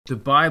The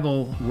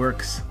Bible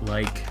works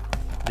like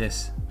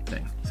this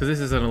thing. So this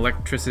is an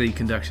electricity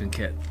conduction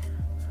kit.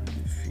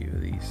 A few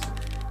of these.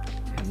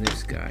 And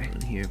this guy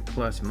in here,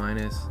 plus,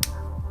 minus.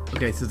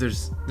 Okay, so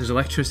there's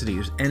electricity,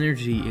 there's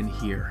energy in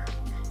here.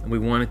 And we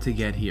want it to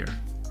get here,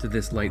 to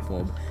this light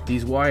bulb.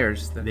 These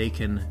wires, they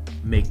can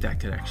make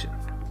that connection.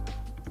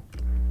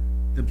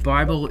 The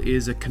Bible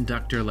is a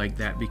conductor like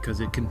that because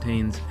it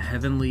contains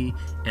heavenly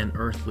and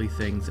earthly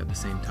things at the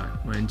same time.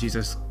 When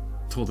Jesus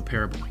told a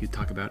parable, he'd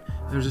talk about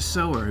there's a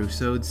sower who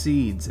sowed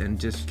seeds and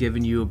just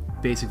giving you a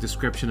basic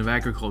description of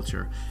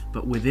agriculture.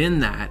 But within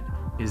that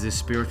is this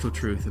spiritual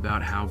truth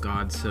about how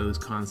God sows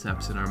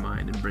concepts in our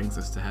mind and brings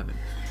us to heaven.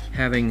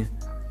 Having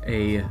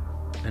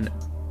an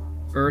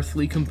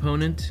earthly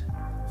component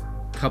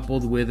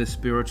coupled with a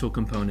spiritual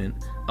component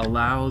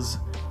allows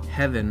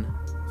heaven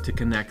to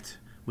connect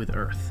with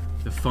earth.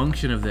 The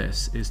function of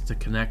this is to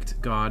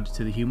connect God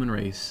to the human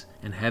race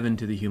and heaven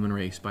to the human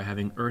race by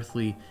having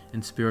earthly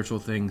and spiritual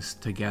things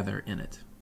together in it.